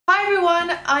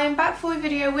I am back for a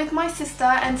video with my sister,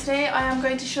 and today I am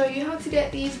going to show you how to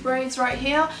get these braids right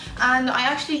here. And I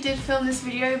actually did film this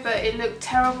video, but it looked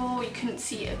terrible. You couldn't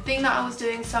see a thing that I was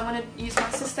doing, so I'm going to use my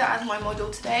sister as my model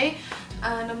today,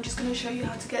 and I'm just going to show you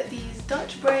how to get these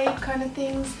Dutch braid kind of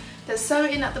things. They're so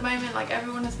in at the moment, like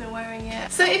everyone has been wearing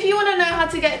it. So if you want to know how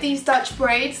to get these Dutch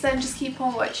braids, then just keep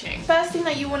on watching. First thing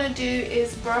that you want to do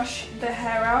is brush the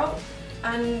hair out,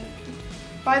 and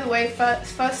by the way,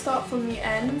 first start from the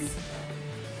ends.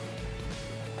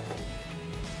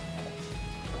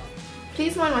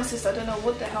 Please mind my sister, I don't know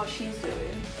what the hell she's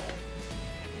doing.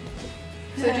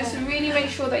 So just really make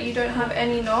sure that you don't have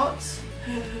any knots.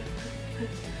 Look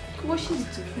at what she's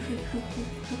doing.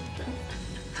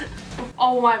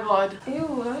 Oh my god.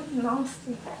 Ew, that's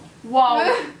nasty. Wow.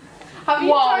 Have you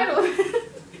tried all this?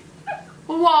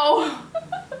 Wow.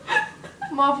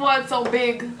 My forehead's so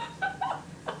big.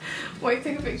 Wait,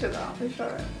 take a picture of that. I'll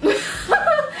show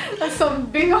it. That's some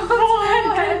big old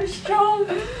hair. Strong.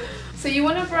 So you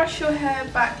want to brush your hair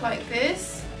back like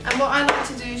this, and what I like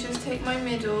to do is just take my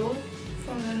middle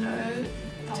from the nose.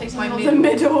 Take my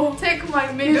middle. Take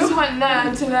my middle. You just went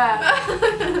there to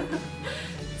there.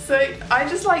 So I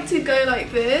just like to go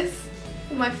like this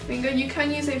with my finger. You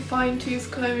can use a fine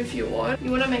tooth comb if you want. You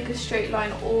want to make a straight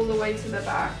line all the way to the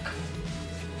back.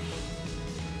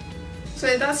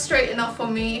 So that's straight enough for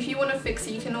me. If you want to fix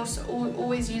it, you can also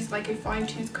always use like a fine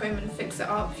tooth comb and fix it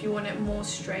up if you want it more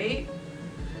straight.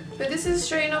 But this is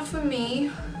straight enough for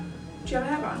me. Do you have a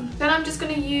hairband? Then I'm just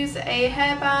going to use a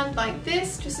hairband like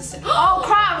this. Just to Oh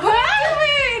crap! What are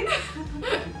you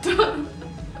doing?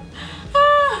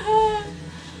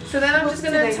 So then I'm just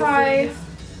going to tie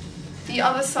the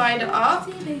other side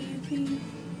up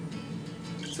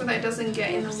so that it doesn't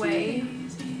get in the way.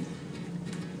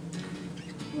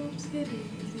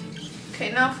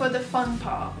 Okay, now for the fun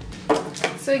part.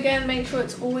 So again, make sure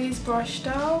it's always brushed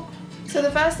out. So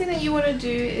the first thing that you want to do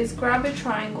is grab a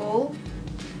triangle,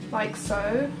 like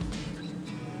so.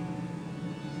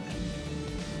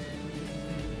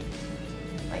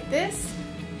 Like this.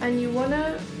 And you want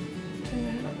to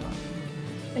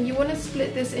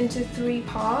split this into 3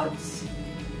 parts.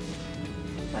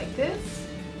 Like this.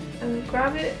 And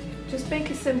grab it, just make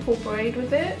a simple braid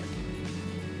with it.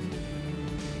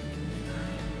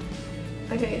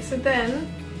 Okay, so then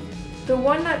the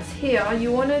one that's here,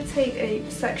 you want to take a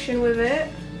section with it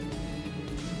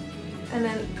and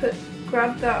then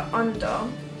grab that under.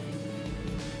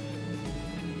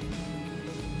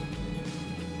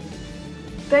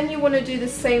 Then you want to do the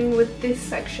same with this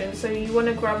section, so you want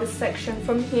to grab a section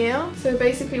from here. So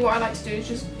basically what I like to do is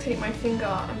just take my finger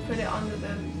and put it under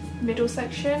the middle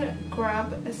section,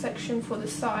 grab a section for the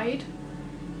side.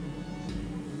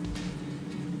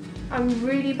 I'm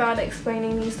really bad at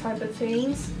explaining these type of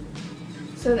things.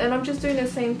 So then I'm just doing the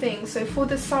same thing. So for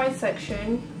the side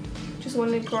section, just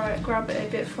want to grab it a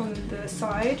bit from the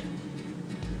side.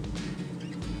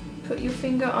 Put your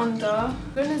finger under.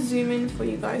 I'm going to zoom in for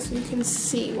you guys so you can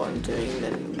see what I'm doing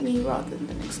than me rather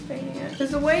than explaining it. Because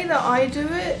the way that I do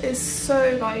it is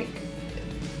so like,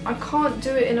 I can't do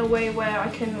it in a way where I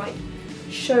can like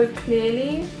show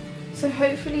clearly. So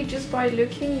hopefully just by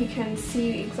looking you can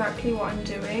see exactly what I'm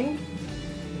doing.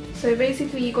 So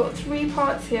basically you got 3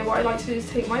 parts here. What I like to do is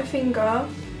take my finger,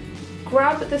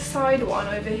 grab the side one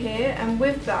over here, and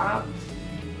with that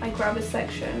I grab a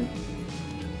section.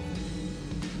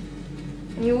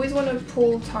 And you always want to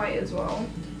pull tight as well.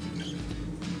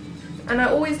 And I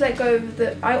always let go of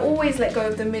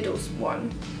the middle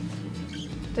one.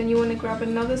 Then you want to grab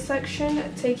another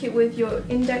section, take it with your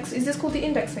index. Is this called the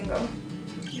index finger?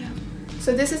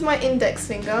 So this is my index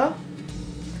finger.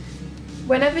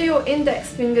 Whenever your index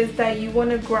finger is there, you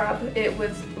want to grab it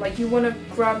with, like, you want to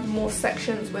grab more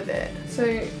sections with it.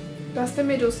 So that's the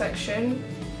middle section.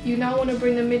 You now want to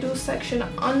bring the middle section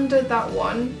under that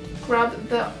one, grab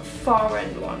the far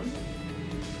end one.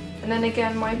 And then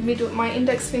again, my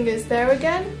index finger is there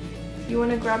again. You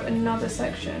want to grab another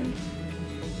section.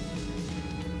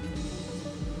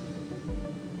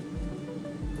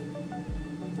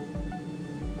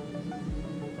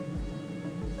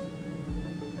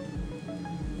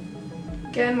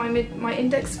 Again, my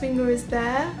index finger is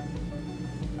there,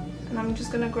 and I'm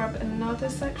just going to grab another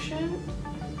section,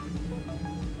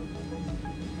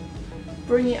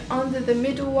 bring it under the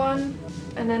middle one,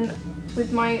 and then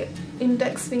with my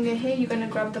index finger here, you're going to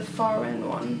grab the far end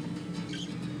one.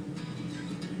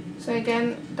 So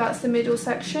again, that's the middle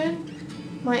section.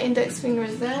 My index finger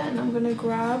is there, and I'm going to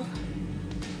grab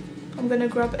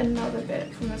another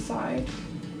bit from the side.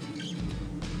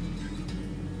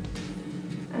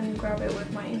 And grab it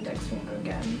with my index finger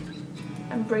again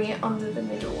and bring it under the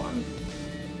middle one.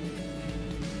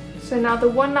 So now the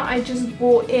one that I just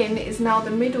brought in is now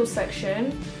the middle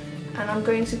section, and I'm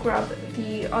going to grab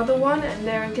the other one, and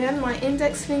there again my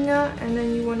index finger, and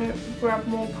then you want to grab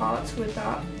more parts with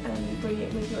that and bring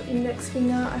it with your index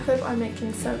finger. I hope I'm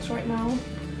making sense right now.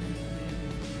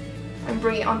 And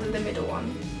bring it under the middle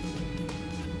one.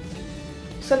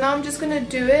 So now I'm just going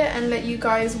to do it and let you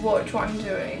guys watch what I'm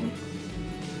doing.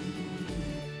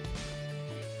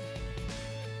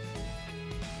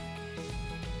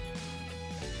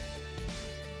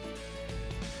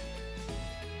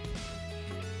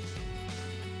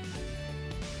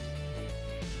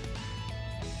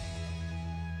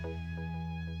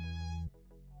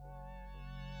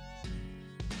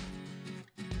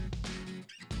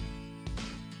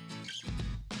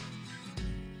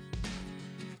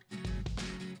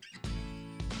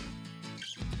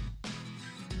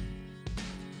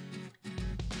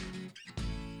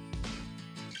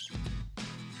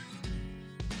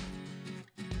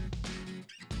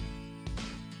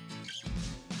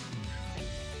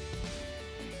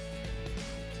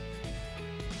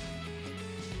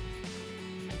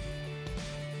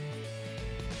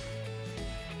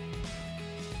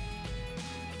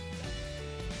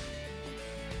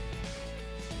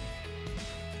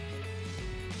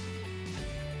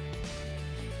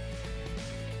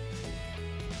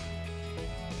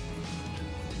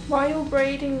 While you're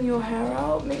braiding your hair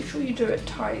out, make sure you do it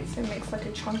tight so it makes like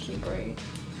a chunky braid.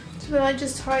 So then I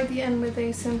just tie the end with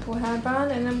a simple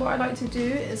hairband, and then what I like to do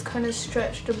is kind of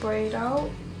stretch the braid out.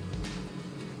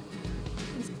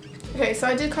 Okay, so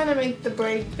I did kind of make the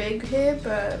braid big here,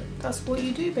 but that's what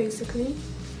you do basically.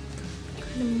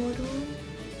 Kind of model.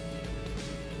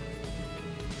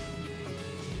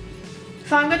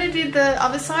 So I'm going to do the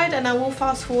other side, and I will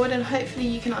fast forward, and hopefully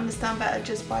you can understand better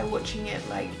just by watching it,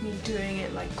 like me doing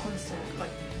it like constant,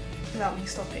 like without me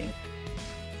stopping.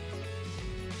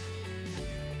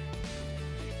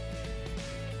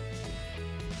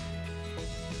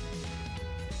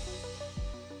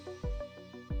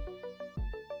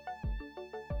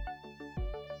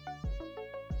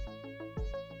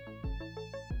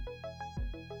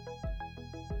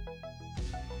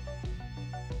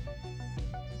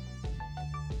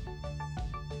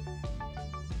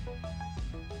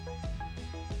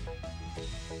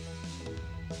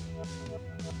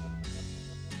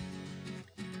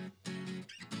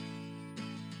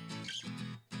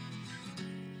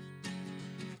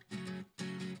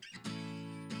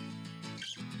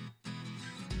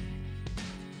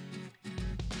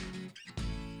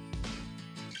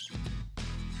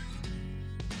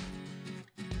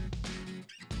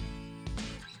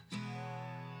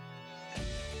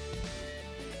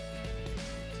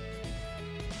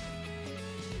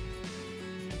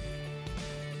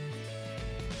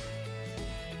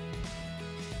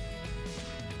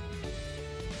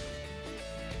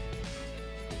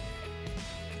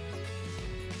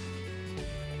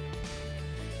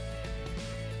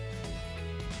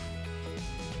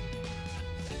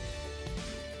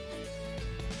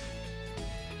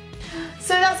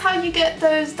 So that's how you get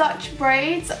those Dutch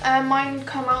braids. Mine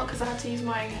come out because I had to use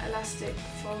my elastic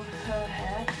for her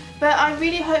hair. But I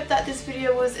really hope that this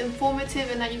video was informative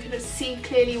and that you could see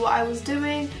clearly what I was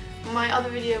doing. My other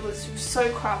video was so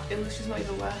crap, it was just not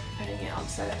even worth putting it up.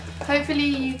 So hopefully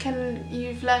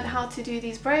you've learned how to do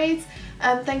these braids.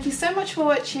 Thank you so much for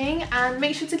watching, and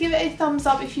make sure to give it a thumbs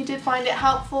up if you did find it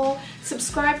helpful.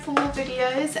 Subscribe for more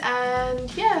videos,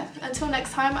 and yeah, until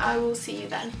next time, I will see you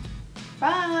then.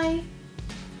 Bye!